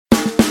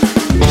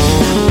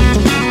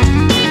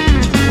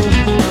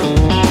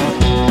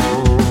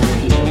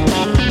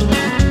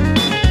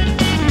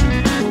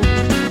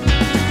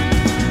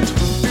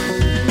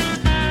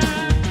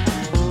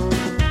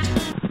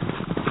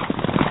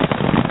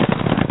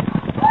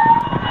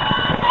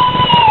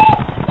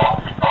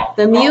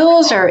The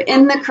mules are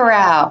in the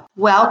corral.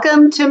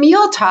 Welcome to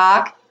Mule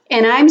Talk,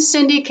 and I'm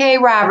Cindy K.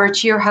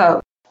 Roberts, your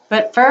host.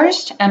 But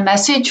first, a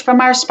message from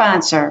our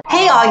sponsor.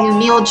 Hey, all you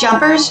mule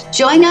jumpers,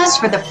 join us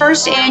for the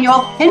first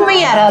annual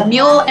Henrietta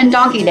Mule and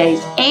Donkey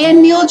Days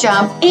and Mule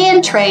Jump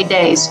and Trade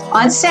Days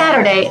on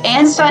Saturday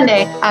and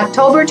Sunday,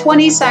 October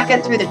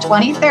 22nd through the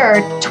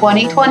 23rd,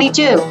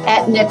 2022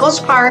 at Nichols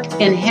Park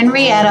in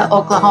Henrietta,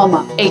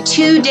 Oklahoma. A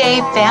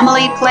 2-day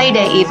family play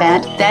day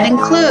event that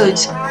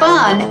includes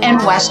fun and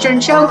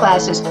Western show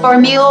classes for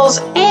mules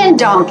and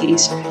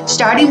donkeys,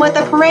 starting with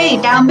a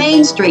parade down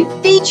Main Street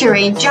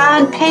featuring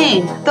John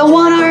Payne, the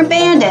One-Armed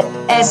Bandit,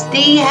 as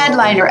the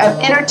headliner of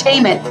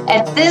entertainment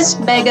at this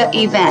mega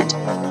event.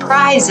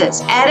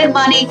 Prizes, added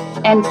money,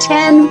 and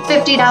 10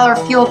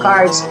 $50 fuel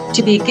cards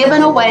to be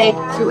given away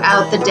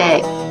throughout the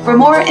day. For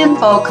more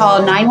info,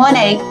 call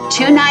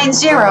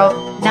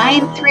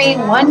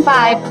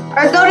 918-290-9315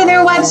 or go to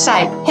their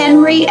website,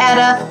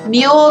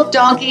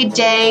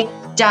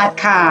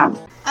 HenriettaMuleDonkeyDay.com.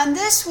 On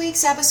this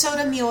week's episode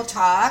of Mule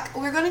Talk,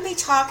 we're going to be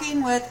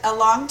talking with a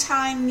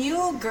longtime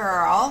mule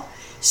girl.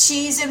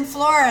 She's in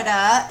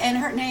Florida, and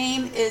her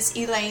name is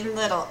Elaine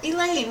Little.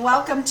 Elaine,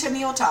 welcome to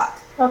Mule Talk.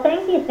 Well,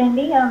 thank you,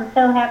 Cindy. I'm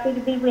so happy to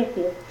be with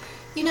you.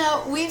 You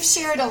know, we've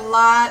shared a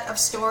lot of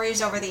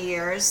stories over the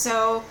years,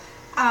 so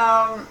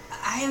I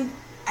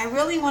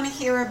really want to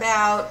hear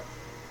about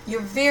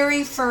your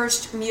very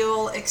first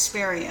mule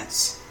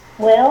experience.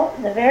 Well,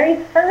 the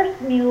very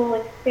first mule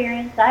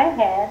experience I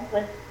had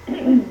was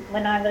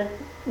when I was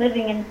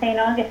living in St.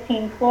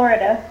 Augustine,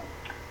 Florida.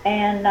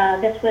 And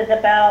this was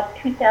about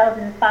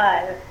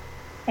 2005.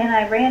 And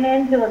I ran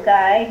into a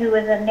guy who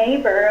was a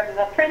neighbor of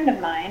a friend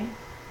of mine,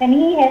 and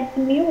he had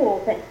some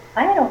mules. And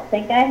I don't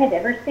think I had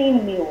ever seen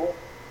a mule.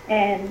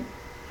 And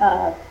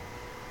I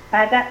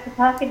got to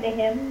talking to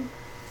him,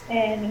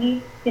 and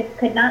he just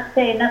could not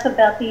say enough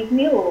about these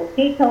mules.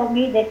 He told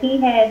me that he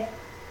had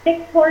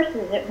 6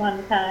 horses at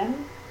one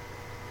time,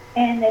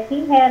 and that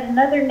he had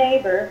another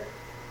neighbor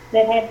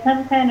that had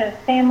some kind of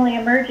family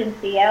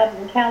emergency out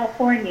in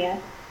California.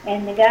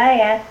 And the guy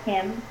asked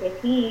him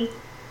if he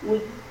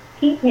would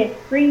keep his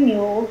 3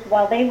 mules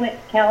while they went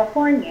to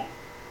California.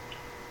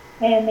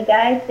 And the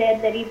guy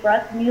said that he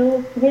brought the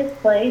mules to his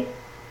place,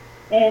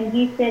 and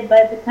he said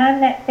by the time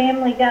that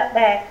family got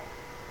back,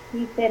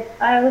 he said,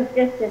 I was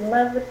just in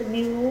love with the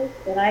mules,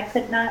 and I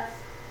could not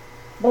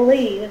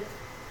believe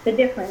the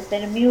difference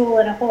in a mule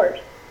and a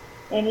horse.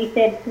 And he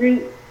said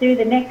through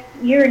the next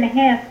year and a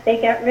half, they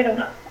got rid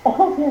of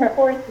all their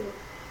horses,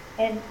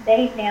 and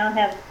they now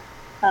have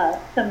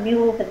some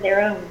mules of their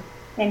own.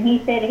 And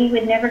he said he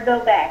would never go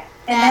back.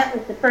 And that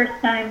was the first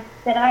time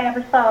that I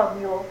ever saw a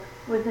mule,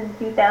 was in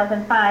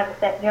 2005 at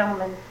that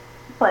gentleman's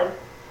place.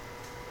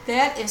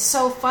 That is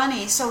so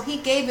funny. So he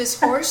gave his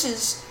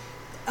horses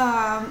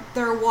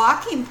their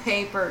walking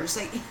papers.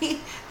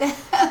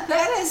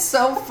 That is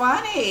so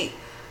funny.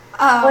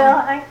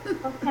 Well,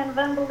 it was kind of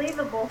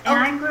unbelievable. And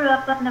I grew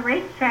up on the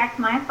racetrack.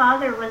 My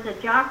father was a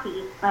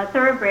jockey, a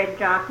thoroughbred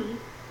jockey.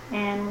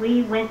 And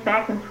we went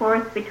back and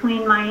forth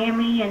between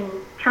Miami and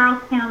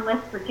Charlestown,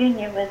 West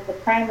Virginia was the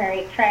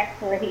primary track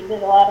where he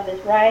did a lot of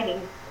his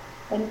riding.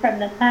 And from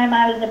the time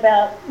I was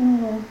about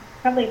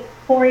probably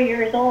 4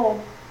 years old,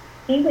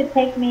 he would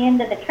take me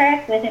into the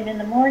track with him in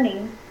the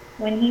morning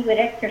when he would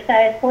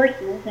exercise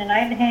horses, and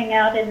I'd hang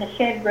out in the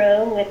shed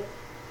row with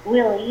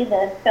Willie,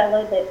 the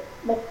fellow that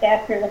looked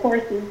after the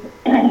horses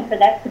for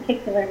that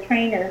particular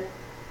trainer.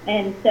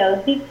 And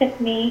so he took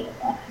me,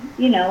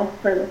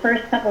 for the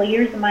first couple of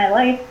years of my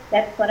life,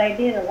 that's what I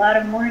did. A lot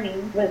of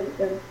mornings was,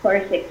 of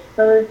course,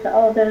 exposed to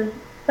all those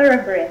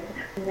thoroughbreds.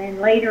 And then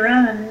later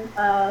on,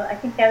 I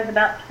think I was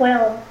about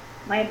 12,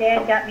 my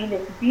dad got me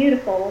this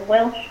beautiful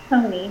Welsh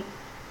pony.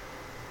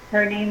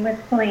 Her name was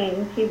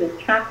Flame. She was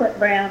chocolate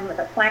brown with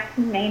a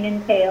flaxen mane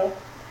and tail.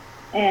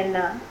 And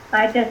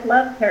I just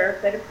loved her,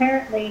 but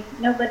apparently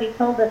nobody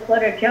told us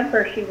what a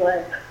jumper she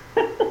was.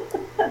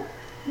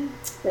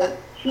 So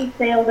she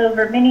sailed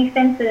over many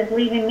fences,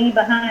 leaving me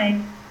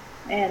behind.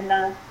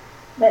 And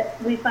but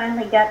we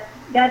finally got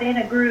in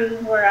a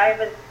groove where I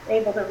was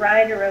able to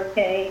ride her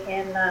okay.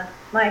 And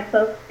my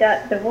folks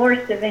got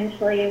divorced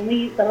eventually. And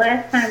the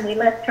last time we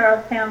left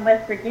Charlestown,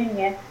 West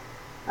Virginia,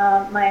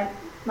 my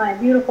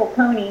beautiful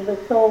pony was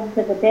sold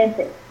to the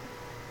dentist.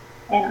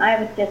 And I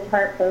was just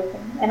heartbroken.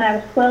 And I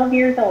was 12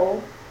 years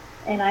old,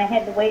 and I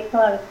had to wait till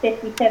I was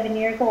 57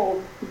 years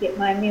old to get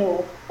my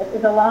mule. It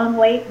was a long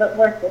wait, but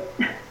worth it.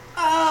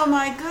 Oh,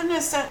 my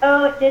goodness.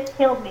 Oh, it just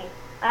killed me.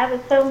 I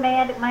was so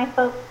mad at my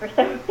folks for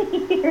so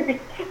many years,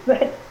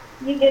 but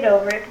you get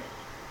over it.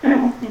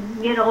 And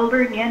you get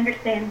older and you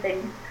understand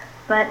things.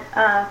 But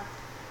I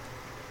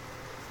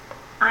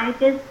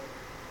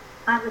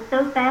was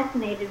so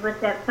fascinated with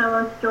that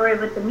fellow's story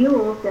with the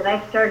mules that I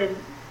started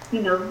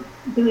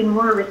doing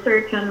more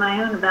research on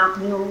my own about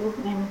mules.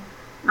 And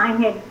I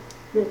had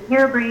this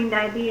harebrained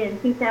idea in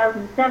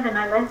 2007.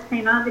 I left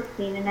St.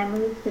 Augustine and I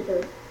moved to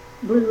the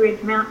Blue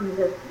Ridge Mountains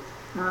of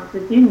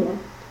Virginia.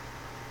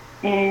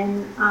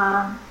 And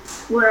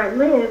where I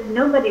lived,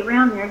 nobody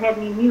around there had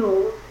any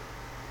mules.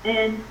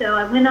 And so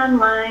I went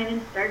online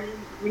and started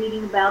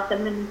reading about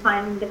them and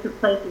finding different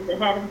places that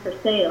had them for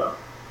sale.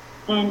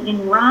 And in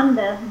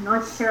Rhonda,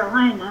 North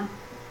Carolina,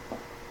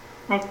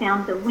 I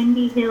found the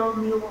Windy Hill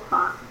Mule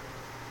Farm.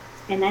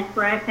 And that's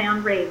where I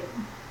found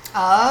Raven.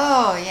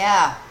 Oh,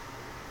 yeah.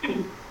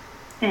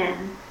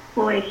 And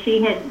boy,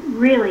 she had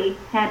really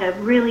had a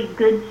really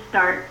good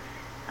start.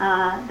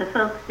 The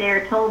folks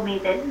there told me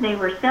that they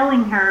were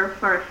selling her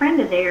for a friend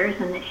of theirs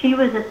and that she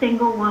was a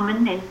single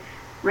woman and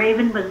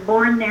Raven was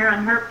born there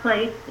on her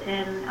place.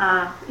 And,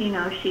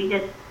 she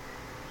just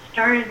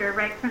started her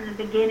right from the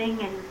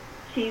beginning. And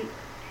she,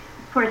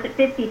 of course, at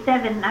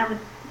 57, I was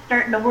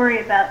starting to worry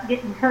about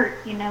getting hurt.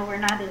 We're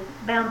not as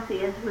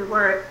bouncy as we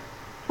were at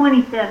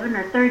 27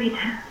 or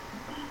 37.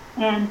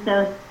 And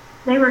so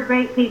they were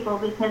great people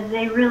because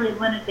they really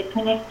wanted to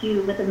connect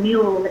you with a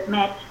mule that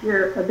matched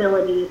your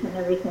abilities and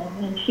everything.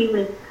 And she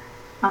was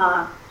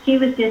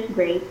just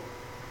great.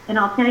 And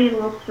I'll tell you a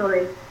little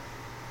story.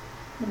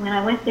 When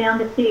I went down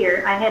to see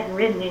her, I hadn't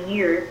ridden in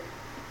years,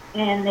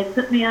 and they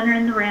put me on her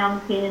in the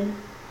round pen.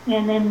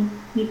 And then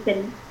he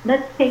said,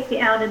 "Let's take you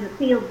out in the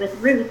field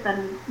with Ruth,"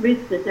 and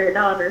Ruth was their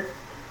daughter,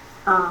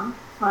 on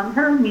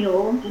her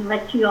mule, and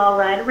let you all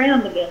ride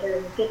around together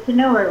and get to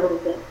know her a little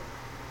bit.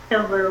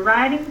 So we're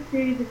riding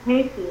through the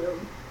hayfield,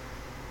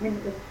 and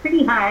it was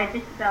pretty high,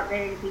 just about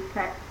ready to be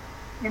cut.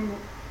 And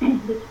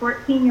this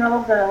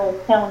 14-year-old girl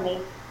was telling me,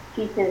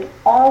 she says,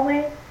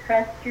 "Always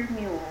trust your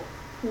mule."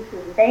 She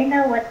says, "They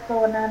know what's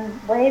going on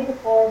way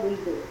before we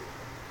do."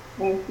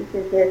 And she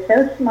says, "They're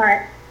so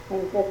smart,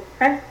 and just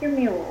trust your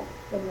mule,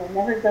 and you'll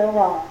never go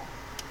wrong."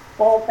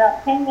 Well,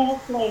 about 10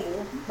 minutes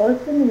later,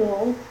 both the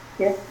mules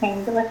just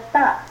came to a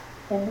stop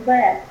in the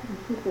grass. And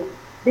she said,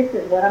 "This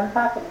is what I'm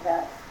talking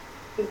about."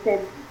 She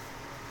said,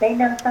 "They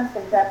know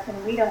something's up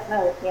and we don't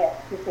know it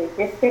yet." She said,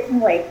 "Just sit and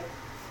wait."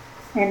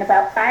 In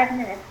about 5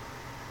 minutes,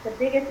 the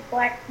biggest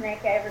black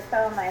snake I ever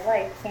saw in my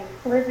life came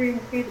slithering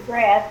through the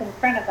grass in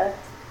front of us.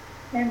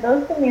 And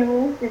both the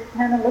mules just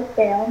kind of looked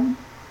down,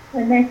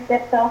 and they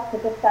stepped off to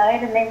the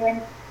side, and they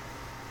went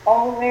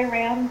all the way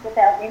around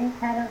without any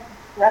kind of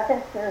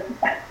ruckus or,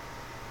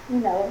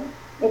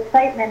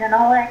 excitement. And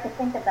all I could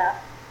think about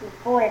is,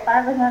 boy, if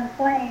I was on a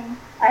plane,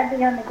 I'd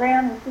be on the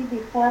ground and she'd be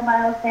 4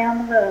 miles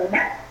down the road.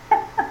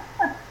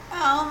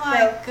 Oh,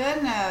 my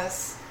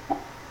goodness. But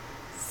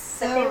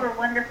they were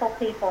wonderful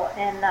people,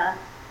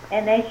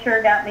 and they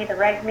sure got me the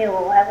right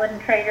mule. I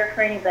wouldn't trade her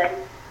for anybody.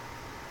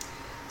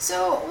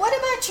 So what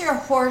about your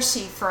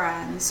horsey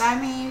friends? I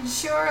mean,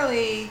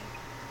 surely...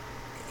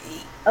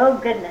 Oh,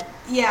 goodness.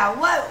 Yeah,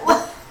 what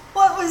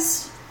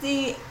was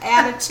the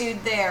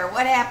attitude there?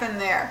 What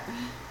happened there?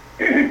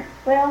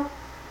 Well,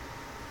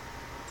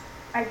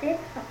 I did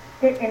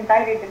get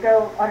invited to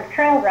go on a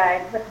trail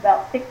ride with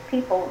about 6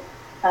 people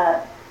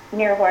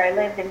near where I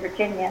lived in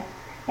Virginia,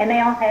 and they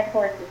all had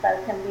horses. I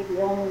was going to be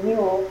the only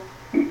mule.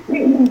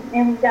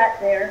 And we got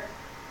there,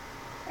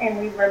 and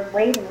we were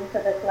waiting for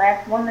this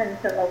last woman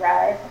to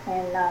arrive,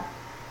 and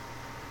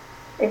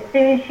as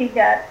soon as she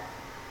got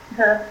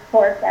her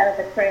horse out of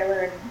the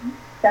trailer and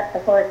got the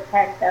horse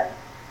packed up,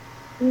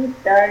 she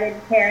started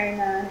carrying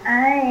on,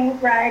 "I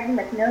ain't riding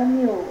with no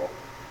mule."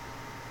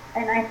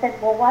 And I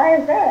said, "Well, why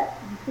is that?"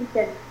 And she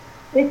said,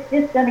 "It's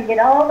just going to get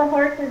all the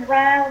horses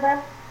riled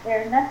up.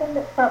 There's nothing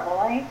but trouble.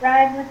 I ain't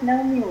riding with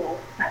no mule."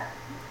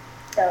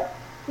 So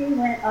she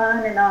went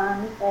on,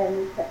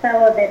 and the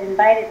fellow that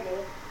invited me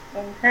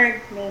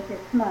encouraged me. He said,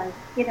 "Come on,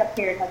 get up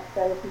here and let's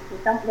go." He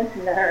said, "Don't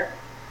listen to her."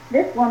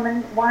 This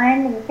woman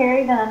whined and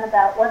carried on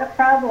about what a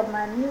problem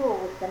my mule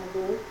was going to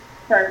be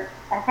for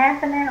a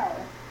half an hour.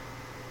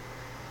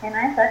 And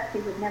I thought she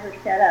would never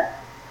shut up.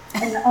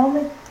 And the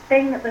only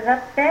thing that was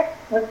upset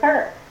was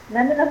her.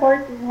 None of the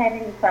horses had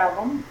any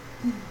problems.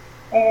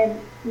 And,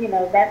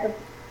 that was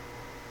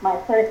my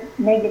first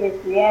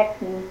negative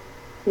reaction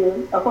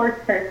to a horse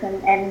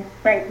person. And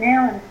right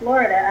now in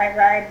Florida, I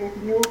ride with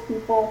mule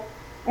people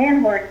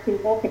and horse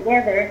people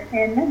together,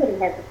 and nobody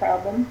has a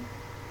problem.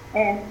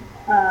 And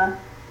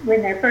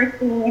when they're first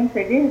being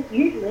introduced,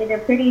 usually they're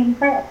pretty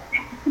impressed.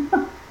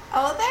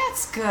 Oh,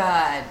 that's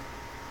good.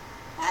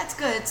 That's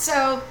good.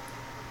 So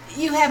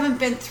you haven't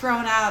been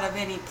thrown out of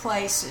any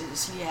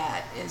places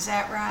yet, is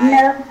that right?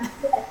 No,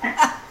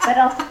 but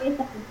I'll tell you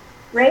something.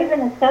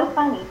 Raven is so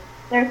funny.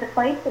 There's a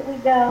place that we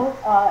go,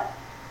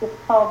 it's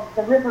called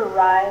the River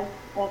Rise.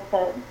 It's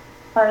a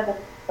part of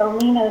the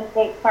Olino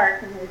State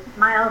Park, and there's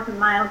miles and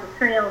miles of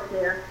trails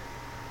there.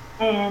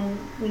 And,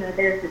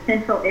 there's the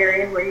central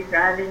area where you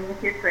drive in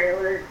with your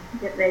trailer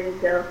and get ready to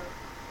go.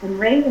 And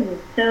Raven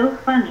is so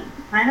funny.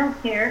 I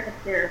don't care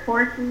if there are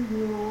horses,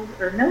 mules,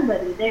 or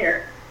nobody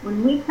there.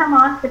 When we come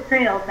off the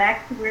trail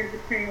back to where the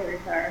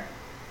trailers are,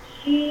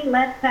 she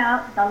lets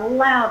out the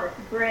loudest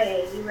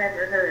bray you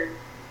ever heard.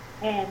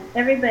 And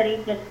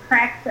everybody just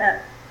cracks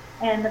up.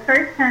 And the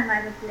first time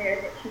I was there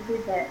that she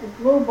did that, this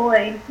little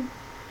boy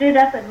stood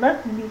up and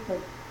looked and he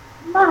said,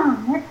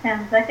 "Mom, that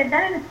sounds like a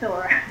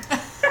dinosaur."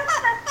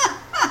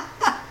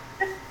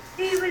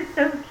 She was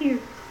so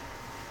cute.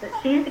 But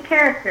she's a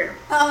character.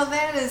 Oh,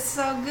 that is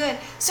so good.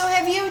 So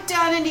have you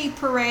done any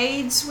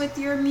parades with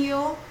your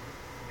mule?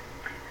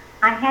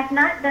 I have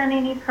not done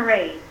any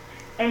parades.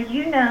 As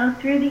you know,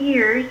 through the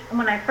years,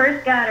 when I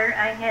first got her,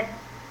 I had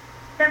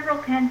several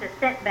kinds of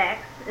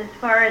setbacks as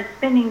far as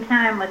spending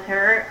time with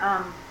her.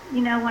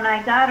 When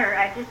I got her,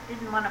 I just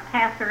didn't want to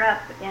pass her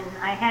up, and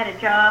I had a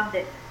job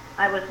that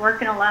I was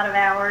working a lot of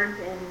hours,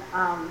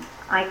 and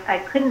I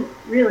couldn't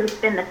really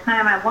spend the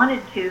time I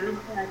wanted to.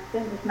 I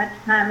spent as much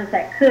time as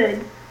I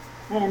could,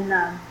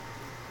 and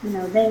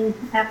then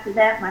after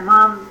that, my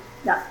mom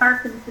got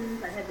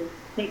Parkinson's. I had to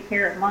take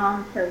care of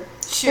Mom, so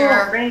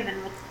Sure. poor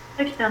Raven was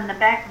pushed on the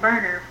back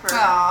burner for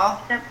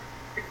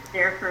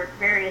there for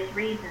various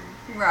reasons.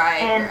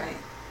 Right, And right.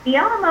 he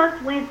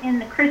almost went in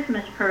the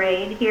Christmas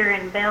parade here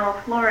in Belle,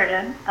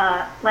 Florida,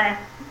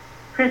 last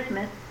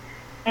Christmas,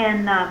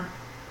 and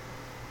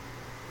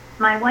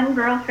my one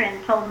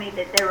girlfriend told me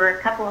that there were a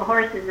couple of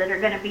horses that are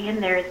going to be in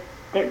there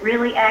that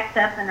really act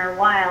up and are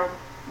wild,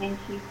 and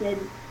she said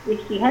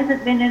if she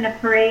hasn't been in a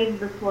parade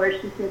before,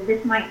 she said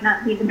this might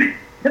not be the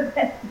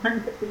best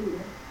one to be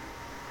in.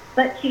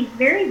 But she's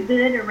very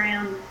good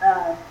around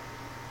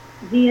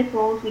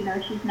vehicles.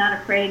 She's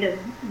not afraid of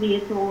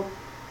vehicles,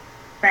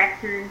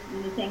 tractors,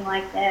 anything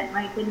like that.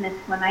 My goodness,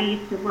 when I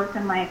used to work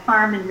on my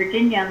farm in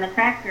Virginia on the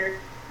tractor,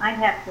 I'd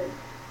have to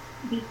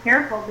be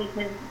careful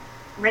because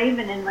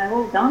Raven and my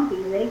old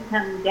donkey, they'd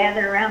come and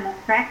gather around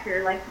that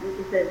tractor like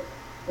it was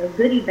a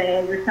goodie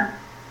bag or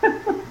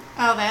something.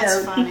 Oh, that's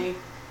So funny.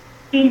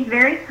 She's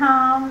very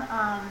calm.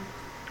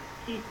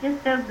 She's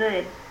just so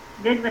good.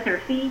 Good with her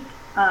feet.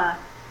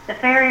 The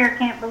farrier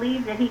can't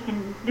believe that he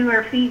can do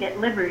her feet at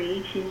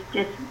liberty. She's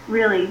just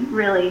really,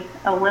 really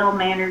a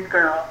well-mannered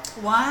girl.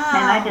 Wow.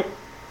 And I just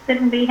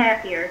couldn't be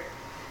happier.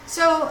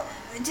 So,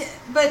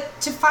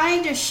 but to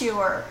find a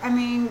shoer, I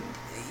mean,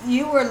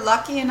 you were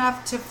lucky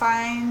enough to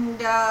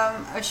find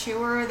a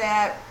shoer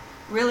that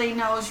really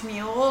knows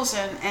mules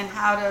and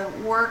how to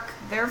work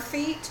their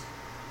feet?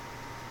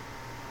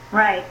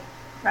 Right.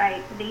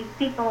 These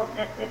people,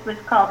 it was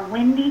called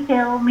Windy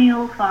Hill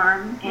Mule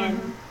Farm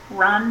in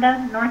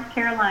Rhonda, North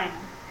Carolina.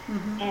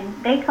 Mm-hmm.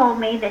 And they told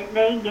me that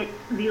they get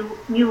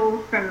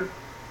mules from,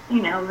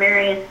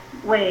 various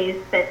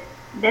ways, but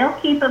they'll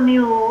keep a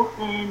mule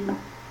and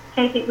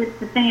take it with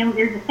the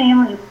family. There's a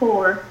family of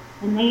 4,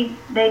 and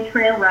they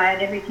trail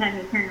ride every time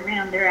you turn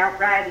around. They're out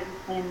riding,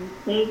 and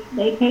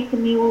they take the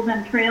mules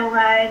on trail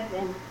rides,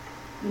 and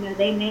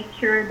they make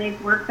sure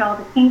they've worked all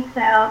the kinks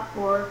out,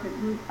 or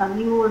if a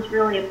mule is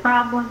really a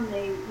problem,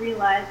 they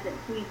realize that,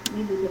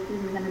 maybe this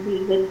isn't going to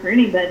be good for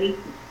anybody.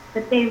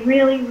 But they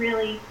really,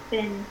 really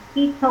spend,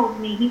 he told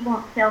me he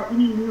won't sell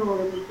any mule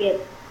that he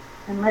gets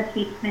unless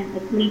he spent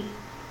at least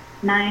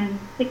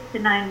 6 to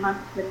 9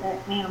 months with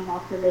that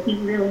animal so that he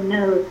really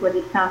knows what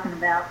he's talking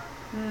about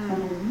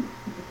and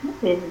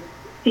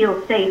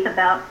feels safe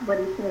about what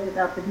he says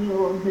about the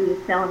mule and who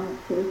he's selling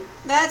it to.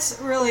 That's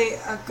really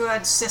a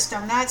good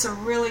system. That's a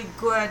really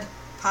good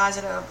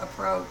positive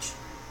approach,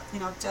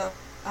 to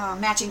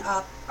matching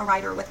up a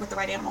rider with the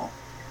right animal.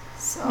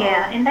 So.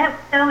 Yeah, and that's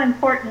so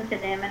important to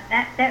them,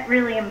 and that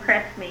really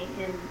impressed me.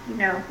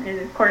 And and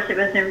of course it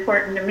was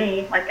important to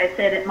me. Like I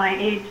said, at my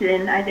age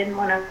then, I didn't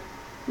want to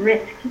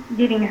risk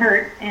getting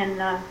hurt,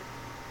 and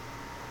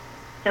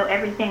so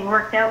everything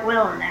worked out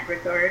well in that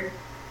regard.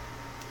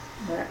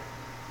 But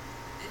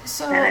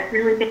and I've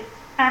really been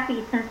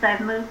happy since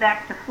I've moved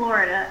back to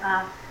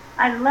Florida.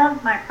 I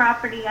love my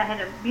property. I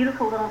had a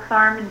beautiful little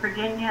farm in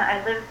Virginia.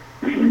 I lived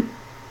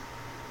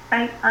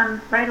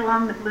right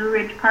along the Blue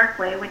Ridge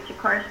Parkway, which of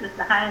course was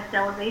the highest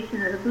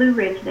elevation of the Blue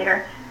Ridge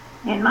there.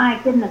 And my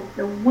goodness,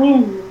 the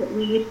winds that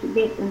we used to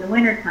get in the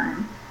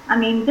wintertime. I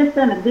mean, just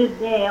on a good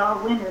day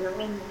all winter, the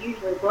wind was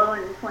usually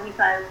blowing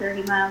 25,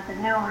 30 miles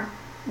an hour.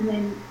 And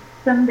then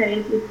some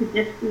days it could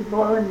just be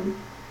blowing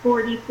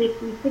 40,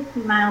 50,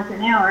 60 miles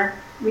an hour,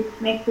 which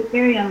makes it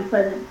very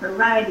unpleasant for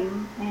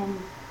riding. And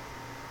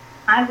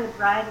I would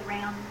ride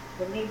around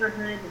the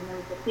neighborhood, and there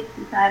was a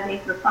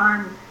 65-acre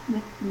farm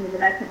next to me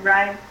that I could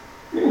ride.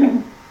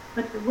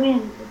 But the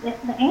wind,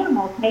 the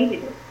animals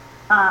hated it.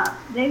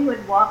 They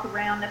would walk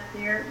around up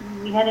there,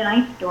 and we had an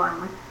ice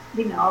storm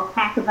with, a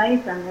pack of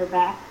ice on their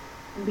back,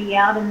 and be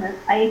out in the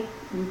ice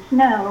and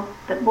snow.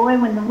 But boy,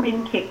 when the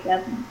wind kicked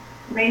up,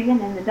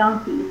 Raven and the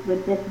donkeys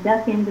would just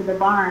duck into the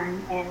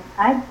barn, and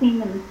I've seen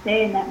them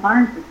stay in that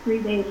barn for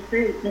 3 days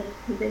straight just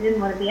because they didn't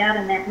want to be out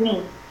in that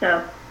wind.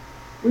 So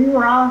we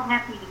were all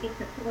happy to get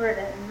to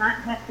Florida and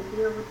not have to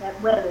deal with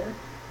that weather.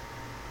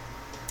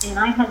 And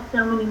I had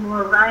so many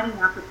more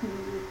riding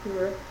opportunities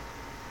here,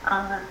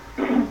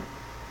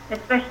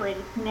 especially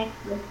to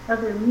connect with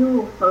other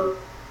mule folks.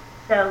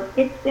 So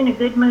it's been a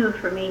good move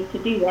for me to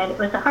do that. It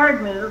was a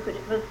hard move, but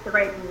it was the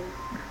right move.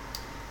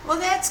 Well,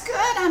 that's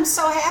good. I'm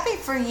so happy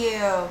for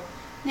you.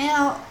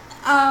 Now,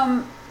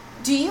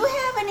 do you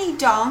have any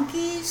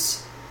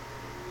donkeys?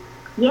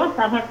 Yes,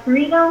 I have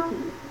 3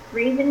 donkeys.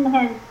 Raven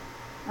has,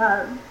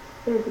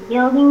 there's a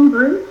gelding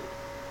Bruce,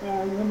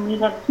 and then we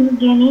have 2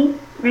 guineas,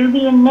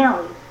 Ruby and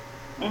Nellie.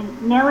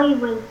 And Nellie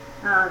was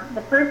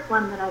the first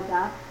one that I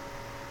got.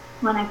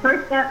 when I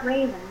first got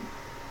Raven,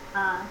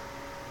 I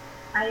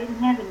didn't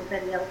have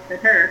anybody else but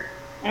her.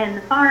 And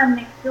the farm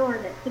next door,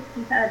 that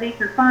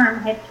 65-acre farm,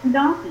 had 2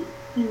 donkeys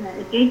in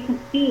the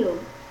adjacent field.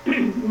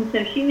 And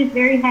so she was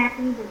very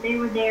happy that they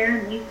were there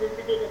and we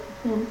visited at the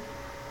fence.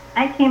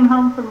 I came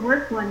home from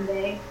work one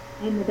day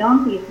and the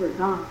donkeys were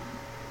gone.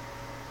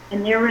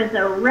 And there was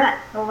a rut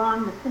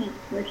along the fence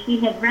where she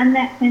had run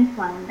that fence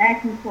line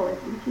back and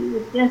forth, and she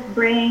was just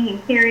braying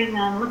and carrying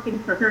on looking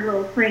for her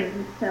little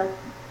friends. So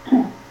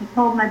I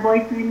told my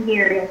boyfriend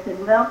Gary, I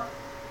said, well,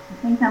 I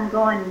think I'm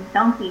going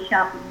donkey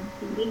shopping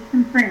to meet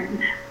some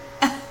friends.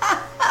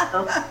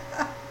 So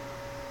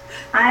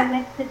I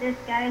went to this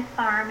guy's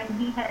farm, and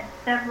he had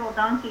several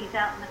donkeys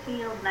out in the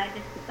field, and I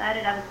just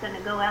decided I was going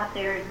to go out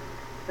there, and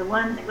the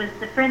one that was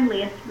the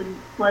friendliest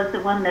was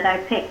the one that I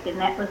picked, and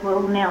that was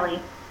little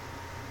Nellie.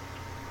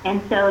 And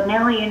so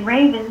Nellie and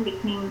Raven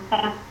became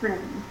fast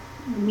friends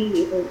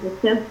immediately. It was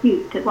so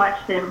cute to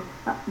watch them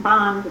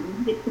bond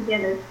and get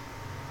together.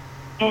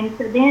 And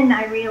so then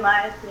I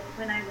realized that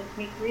when I would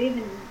take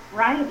Raven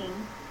riding,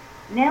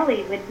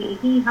 Nellie would be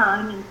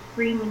hee-hawing and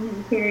screaming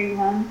and carrying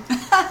on.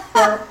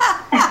 So,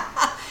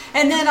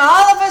 and then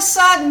all of a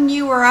sudden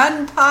you were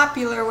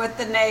unpopular with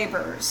the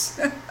neighbors.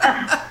 Well,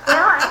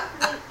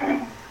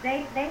 actually,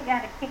 they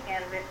got a kick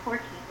out of it,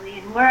 fortunately.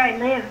 And where I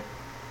lived,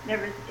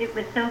 it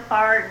was so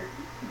far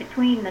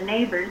between the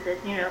neighbors that,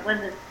 it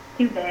wasn't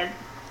too bad.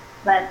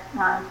 But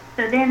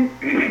so then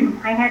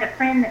I had a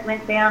friend that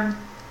went down.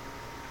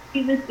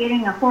 She was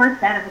getting a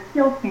horse out of a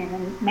kill pen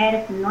in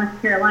Madison,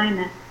 North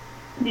Carolina.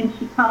 And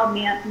she called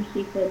me up and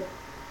she said,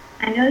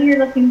 I know you're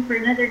looking for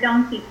another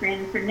donkey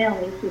friend for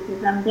Nellie. She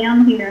says, I'm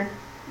down here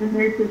and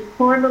there's this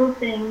poor little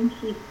thing.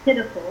 She's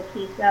pitiful.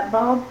 She's got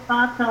bald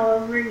spots all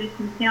over. You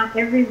can count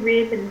every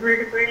rib and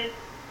vertebrae.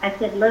 I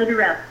said, load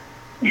her up.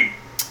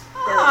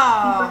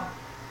 So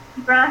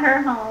she brought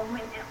her home,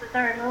 and it was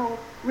our little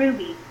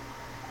Ruby.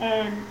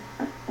 And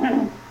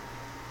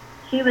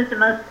she was the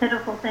most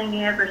pitiful thing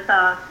you ever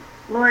saw.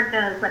 Lord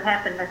knows what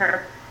happened to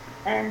her.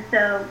 And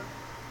so,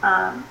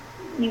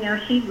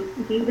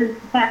 she was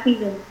happy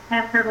to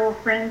have her little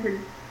friends,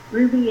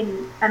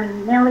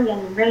 and Nellie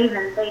and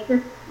Raven, they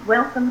just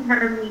welcomed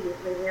her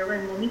immediately. There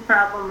wasn't any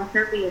problem with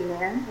her being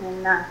there.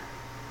 And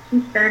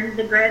she started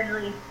to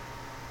gradually,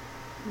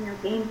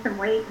 gain some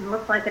weight and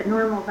look like a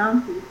normal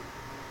donkey.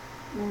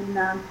 And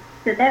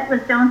so that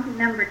was donkey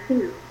number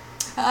 2.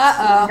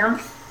 Uh-oh.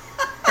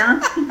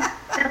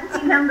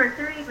 Donkey number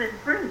 3 was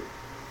Bruce.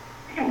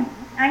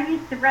 I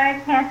used to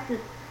ride past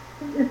this.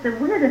 It was the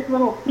weirdest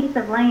little piece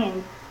of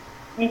land.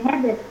 It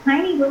had this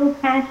tiny little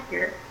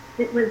pasture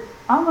that was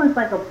almost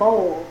like a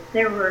bowl.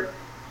 There were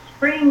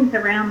springs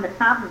around the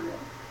top of it.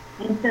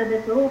 And so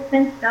this little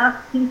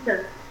fenced-off piece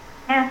of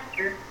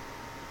pasture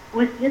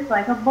was just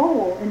like a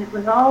bowl, and it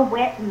was all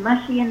wet and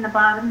mushy in the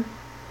bottom.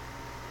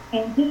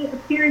 And he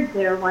appeared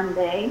there one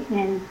day,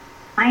 and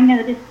I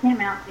noticed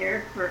him out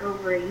there for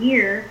over a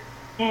year.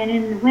 And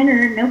in the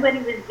winter, nobody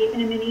was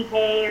giving him any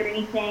hay or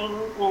anything.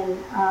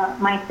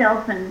 And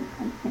myself and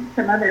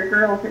some other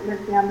girls that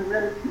lived down the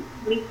road,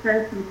 we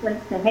threw some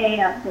flakes of hay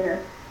out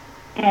there.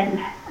 And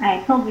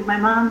I told you my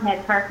mom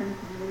had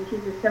Parkinson's, and she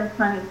was so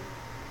funny.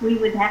 We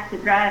would have to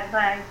drive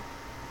by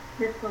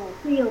this little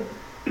field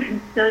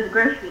to go to the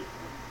grocery store.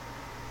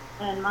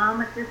 And Mom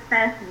was just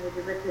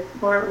fascinated with this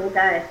poor little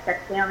guy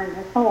stuck down in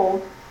this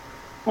hole.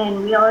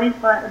 And we always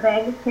bought a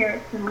bag of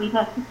carrots, and we'd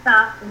have to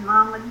stop, and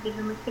Mom would give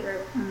him a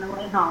carrot on the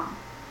way home.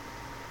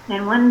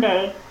 And one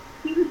day,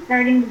 he was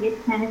starting to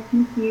get kind of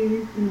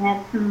confused and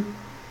had some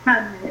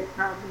cognitive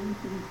problems.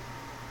 And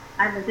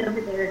I was over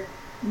there,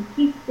 and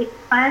she sticked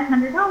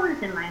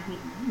 $500 in my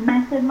hand. And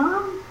I said,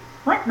 Mom,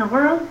 what in the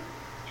world?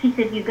 She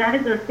said, you got to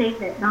go save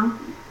that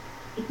donkey.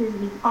 She said,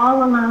 he's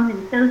all alone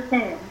and so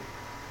sad.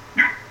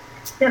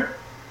 So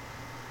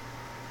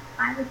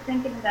I was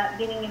thinking about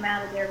getting him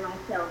out of there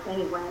myself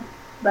anyway.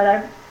 But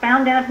I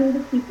found out who the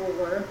people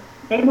were.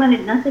 They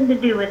wanted nothing to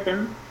do with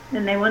him,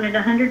 and they wanted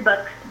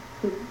 $100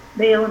 to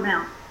bail him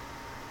out.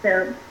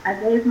 So I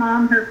gave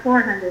Mom her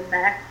 $400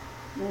 back,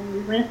 and we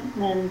went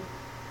and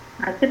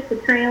I took the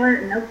trailer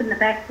and opened the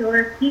back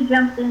door. He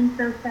jumped in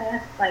so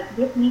fast, like,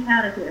 get me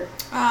out of here.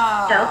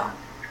 Oh.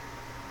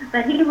 So,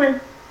 but he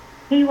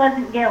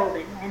wasn't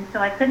gelded, and so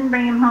I couldn't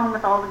bring him home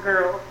with all the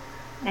girls.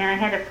 And I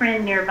had a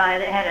friend nearby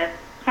that had a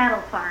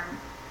cattle farm.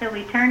 So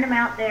we turned him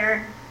out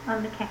there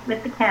on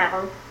with the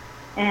cattle,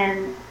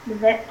 and the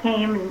vet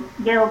came and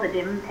gelded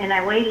him, and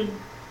I waited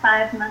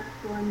 5 months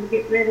for him to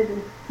get rid of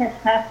his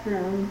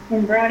testosterone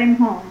and brought him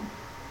home.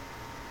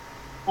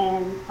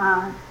 And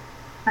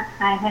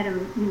I had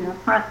him,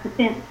 across the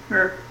fence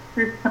for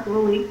the first couple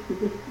of weeks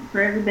just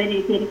for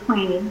everybody to get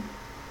acquainted.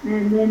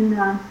 And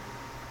then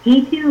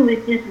he too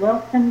was just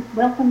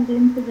welcomed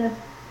into the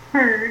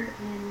herd,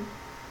 and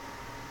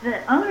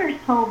the owners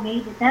told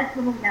me that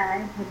little guy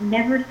had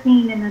never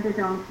seen another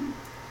donkey.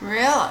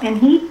 Really?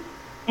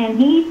 And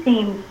he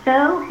seemed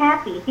so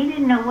happy. He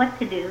didn't know what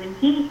to do, and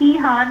he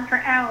hee-hawed for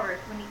hours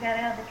when he got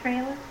out of the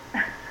trailer.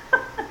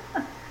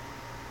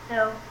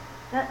 So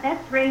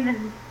that's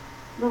Raven's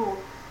little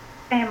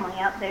family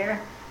out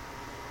there.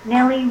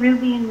 Nellie,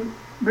 Ruby, and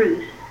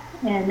Bruce.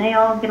 And they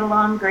all get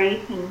along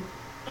great and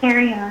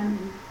carry on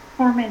and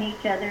torment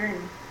each other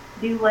and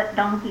do what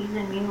donkeys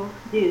and mules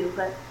do.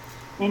 But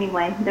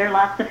anyway, they're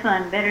lots of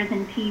fun, better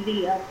than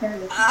TV, I'll tell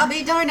you. I'll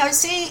be darned. Now,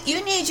 see,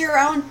 you need your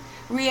own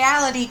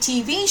reality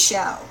TV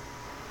show.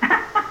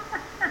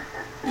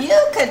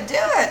 You could do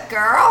it,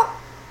 girl.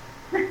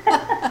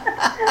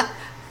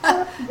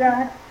 Oh,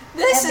 God.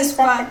 This is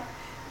fun.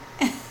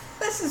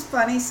 This is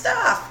funny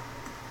stuff.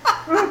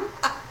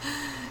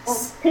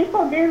 Well,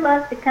 people do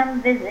love to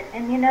come visit,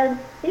 and you know,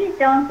 these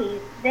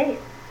donkeys,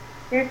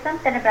 there's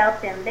something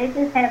about them. They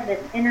just have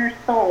this inner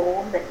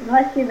soul that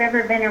unless you've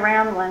ever been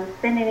around one,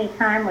 spend any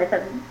time with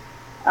them,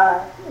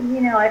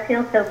 you know, I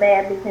feel so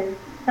bad because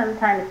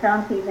sometimes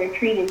donkeys are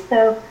treated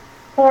so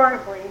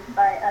horribly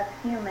by us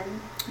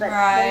humans, but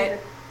they're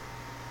the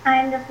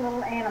kindest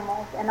little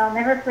animals. And I'll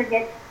never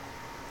forget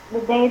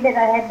the day that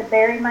I had to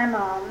bury my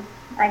mom.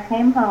 I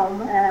came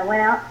home and I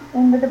went out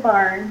into the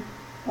barn,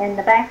 and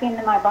the back end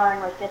of my barn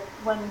was just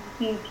one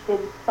huge big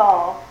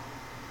stall.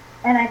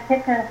 And I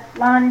took a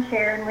lawn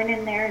chair and went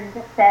in there and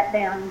just sat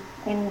down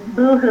and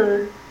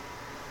boo-hooed.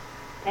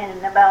 And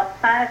in about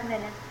 5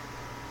 minutes,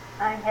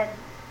 I had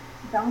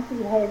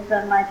donkey heads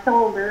on my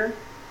shoulder,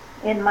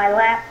 in my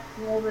lap,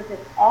 and they were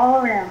just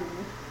all around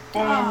me.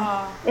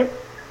 And it was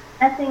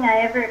nothing I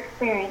ever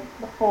experienced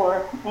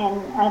before.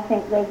 And I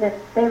think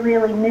they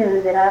really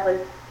knew that I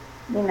was,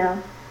 you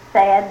know,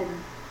 sad,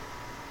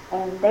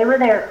 and they were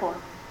there for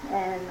me.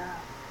 And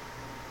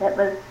it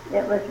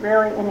was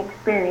really an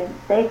experience.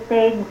 They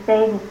stayed and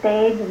stayed and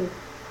stayed, and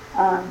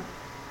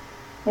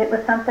it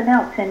was something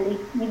else, Cindy.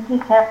 You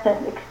just have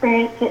to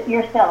experience it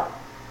yourself.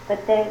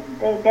 But they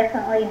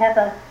definitely have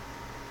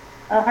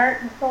a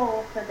heart and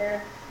soul for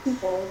their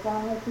people, as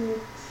long as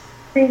you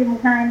treat them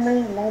kindly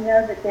and they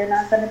know that they're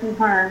not going to be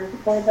harmed.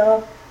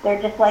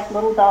 They're just like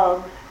little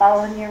dogs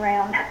following you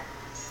around.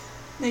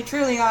 They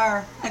truly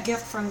are a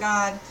gift from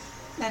God.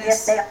 That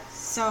is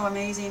so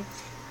amazing.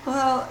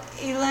 Well,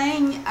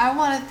 Elaine, I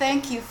want to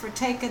thank you for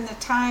taking the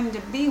time to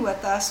be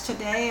with us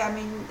today. I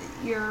mean,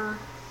 your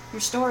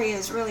story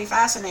is really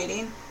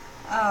fascinating,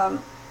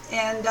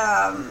 and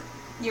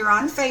you're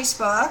on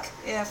Facebook.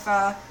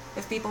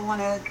 If people want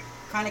to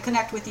kind of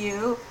connect with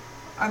you,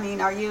 I mean,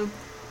 are you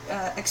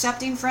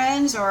accepting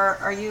friends, or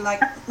are you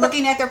like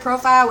looking at their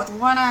profile with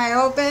one eye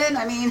open?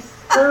 I mean,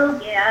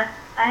 oh yeah,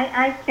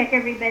 I check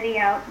everybody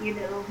out. You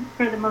know,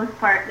 for the most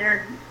part,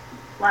 they're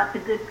lots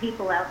of good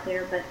people out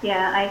there, but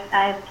yeah,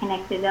 I've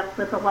connected up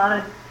with a lot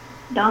of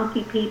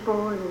donkey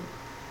people, and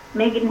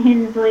Megan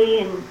Hensley,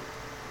 and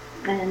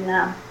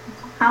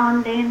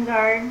Colin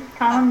Vanguard.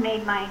 Colin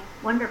made my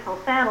wonderful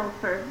saddle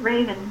for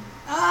Raven.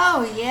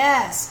 Oh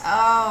yes,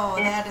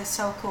 that is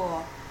so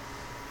cool.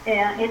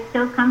 Yeah, it's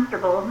so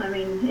comfortable. I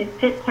mean, it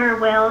fits her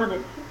well, and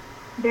it's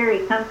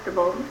very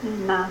comfortable,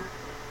 and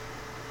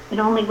it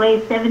only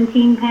weighs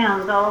 17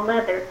 pounds, all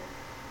leather.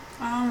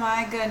 Oh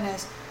my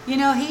goodness. You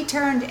know, he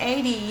turned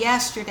 80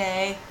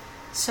 yesterday,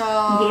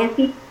 so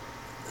yes,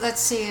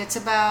 let's see, it's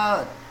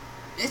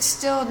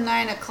still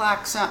 9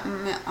 o'clock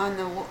something on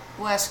the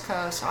West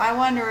Coast, so I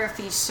wonder if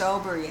he's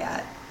sober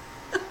yet.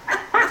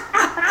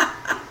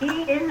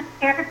 He is a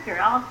character,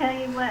 I'll tell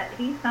you what,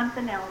 he's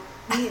something else.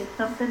 He is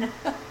something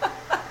else.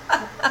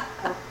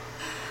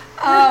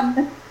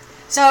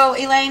 So,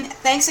 Elaine,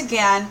 thanks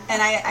again,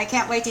 and I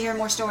can't wait to hear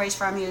more stories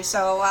from you.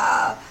 So,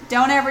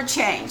 don't ever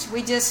change.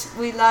 We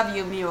love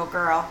you, Mule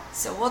Girl.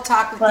 So we'll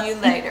talk with you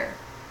later.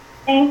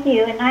 Thank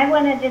you, and I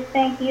want to just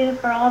thank you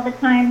for all the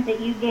times that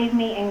you gave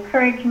me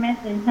encouragement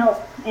and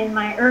help in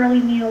my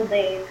early mule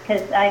days,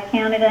 because I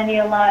counted on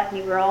you a lot, and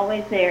you were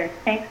always there.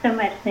 Thanks so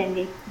much,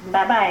 Cindy.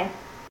 Bye-bye.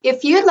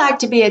 If you'd like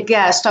to be a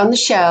guest on the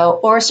show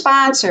or a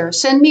sponsor,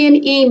 send me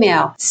an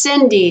email,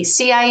 Cindy,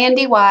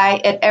 CINDY,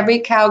 at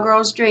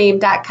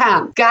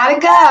everycowgirlsdream.com. Gotta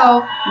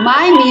go.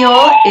 My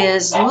mule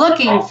is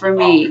looking for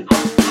me.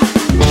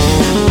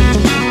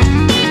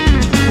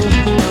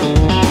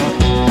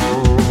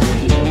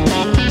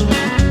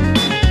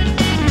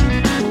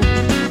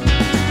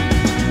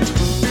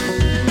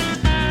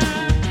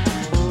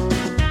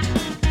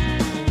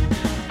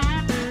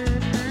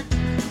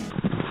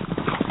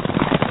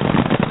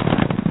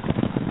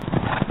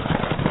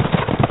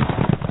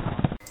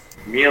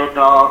 Mule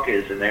Talk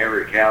is an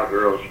Every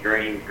Cowgirl's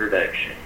Dream production.